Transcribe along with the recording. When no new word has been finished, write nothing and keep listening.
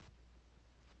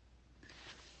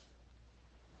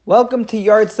Welcome to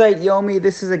Yahrzeit Yomi.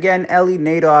 This is again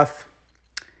NADOFF.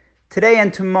 Today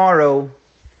and tomorrow,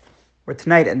 or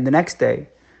tonight and the next day,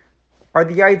 are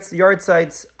the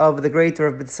Yahrzeits of the great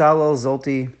Rav Btzalel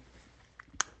Zoltyi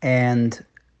and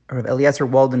Rav Eilizer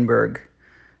Woldenberg,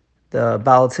 the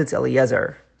Baal Tzitz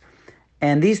Eiliazar.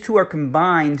 And these two are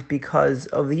combined because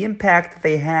of the impact that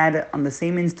they had on the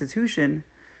same institution,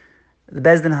 the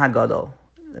Beis Din Hagadol.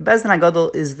 The Beis Din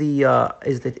Hagadol is the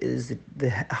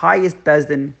highest Beis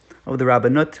Din of the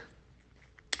Rabbanut,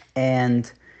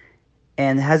 and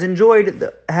has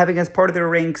enjoyed having as part of their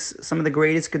ranks some of the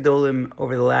greatest Gedolim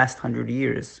over the last 100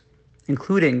 years,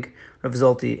 including Rav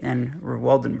Zoltyi and Rav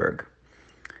Woldenberg.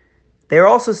 They are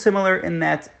also similar in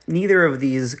that neither of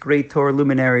these great Torah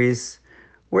luminaries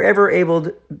were ever able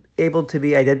to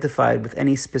be identified with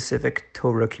any specific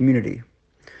Torah community.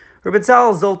 Rav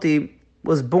Btzalel Zoltyi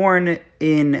was born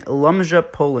in Lomza,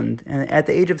 Poland, and at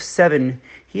the age of 7,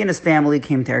 he and his family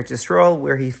came to Eretz Yisrael,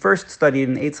 where he first studied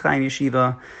in Eitz Chaim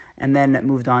Yeshiva and then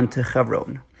moved on to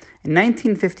Hebron. In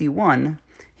 1951,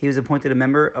 he was appointed a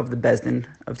member of the Beis Din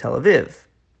of Tel Aviv.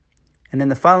 And then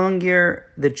the following year,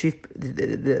 the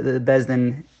Beis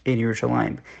Din in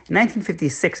Yerushalayim. In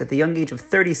 1956, at the young age of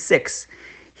 36,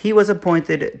 he was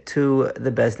appointed to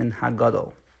the Beis Din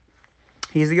Hagadol.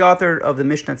 He's the author of the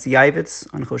Mishnat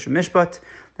Ya'bez on Choshen Mishpat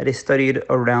that is studied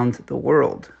around the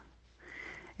world.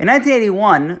 In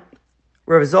 1981,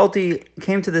 Rav Zoltyi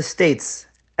came to the States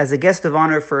as a guest of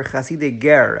honor for Hasidei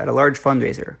Ger at a large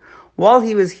fundraiser. While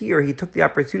he was here, he took the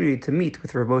opportunity to meet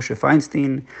with Rav Moshe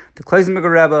Feinstein, the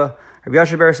Kloisenberger Rebbe, Rav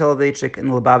Yasher Ber Soloveitchik, and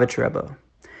the Lubavitch Rebbe.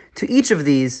 To each of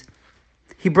these,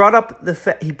 he brought up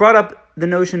the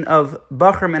notion of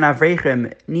Bachrim and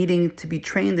Avreichim needing to be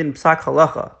trained in Psak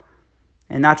Halacha,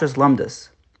 and not just Lumdus,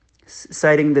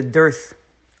 citing the dearth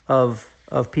of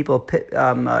people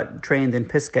trained in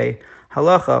Piskei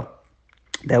Halacha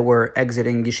that were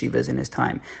exiting yeshivas in his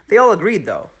time. They all agreed,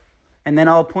 though, and then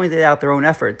all pointed out their own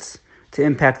efforts to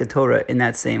impact the Torah in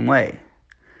that same way.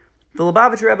 The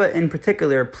Lubavitch Rebbe, in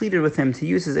particular, pleaded with him to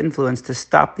use his influence to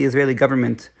stop the Israeli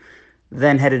government,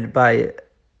 then headed by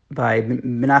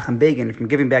Menachem Begin, from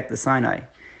giving back the Sinai.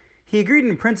 He agreed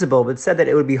in principle, but said that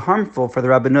it would be harmful for the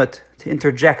Rabbanut to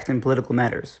interject in political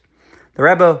matters. The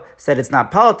Rebbe said it's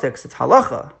not politics, it's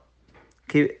halacha,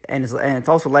 and it's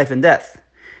also life and death.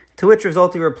 To which Rav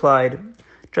Zoltyi replied,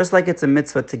 just like it's a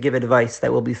mitzvah to give advice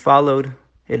that will be followed,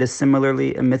 it is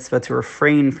similarly a mitzvah to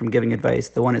refrain from giving advice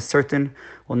that one is certain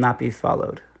will not be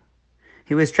followed.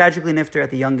 He was tragically nifter at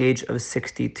the young age of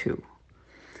 62.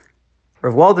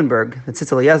 Rav Woldenberg, the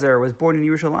Tzitz Eiliazar, was born in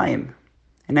Yerushalayim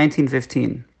in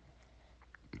 1915.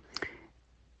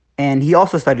 And he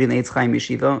also studied in the Eitz Chaim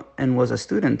Yeshiva and was a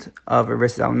student of Rav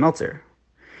Zalman Meltzer.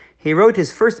 He wrote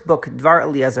his first book, Dvar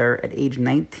Eliezer, at age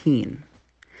 19.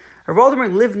 Rav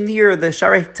Woldenberg lived near the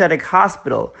Shaarei Tzedek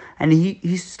hospital, and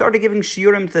he started giving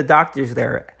shiurim to the doctors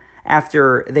there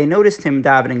after they noticed him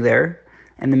davening there,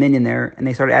 and the minyan there, and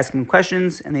they started asking him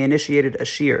questions, and they initiated a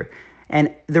shiur.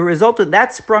 And the result of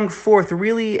that sprung forth,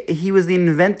 really, he was the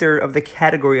inventor of the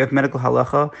category of medical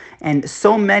halacha, and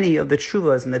so many of the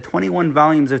tshuvas in the 21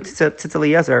 volumes of Tzitz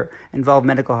Eiliazar involve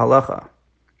medical halacha.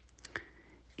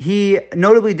 He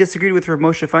notably disagreed with Rav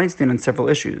Moshe Feinstein on several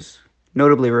issues.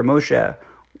 Notably, Rav Moshe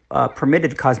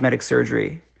permitted cosmetic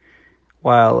surgery,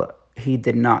 while he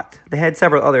did not. They had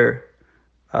several other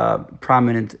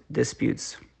prominent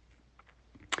disputes.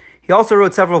 He also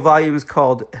wrote several volumes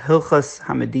called Hilchas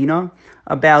HaMedina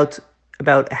about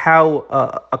how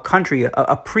a country,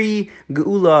 a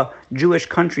pre-Geula Jewish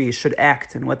country, should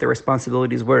act and what their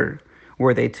responsibilities were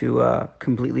they to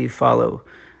completely follow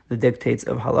the dictates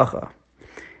of halacha.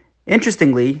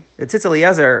 Interestingly, the Tzitz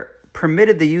Eiliazar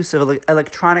permitted the use of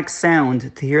electronic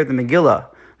sound to hear the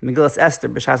Megillas Esther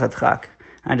b'shas hadchak.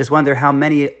 I just wonder how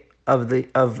many of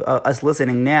us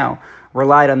listening now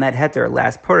relied on that heter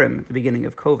last Purim at the beginning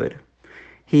of COVID.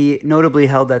 He notably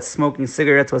held that smoking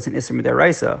cigarettes was an Isser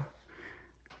Midaraisa,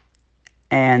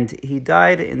 and he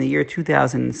died in the year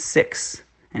 2006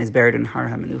 and is buried in Har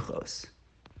HaMenuchos.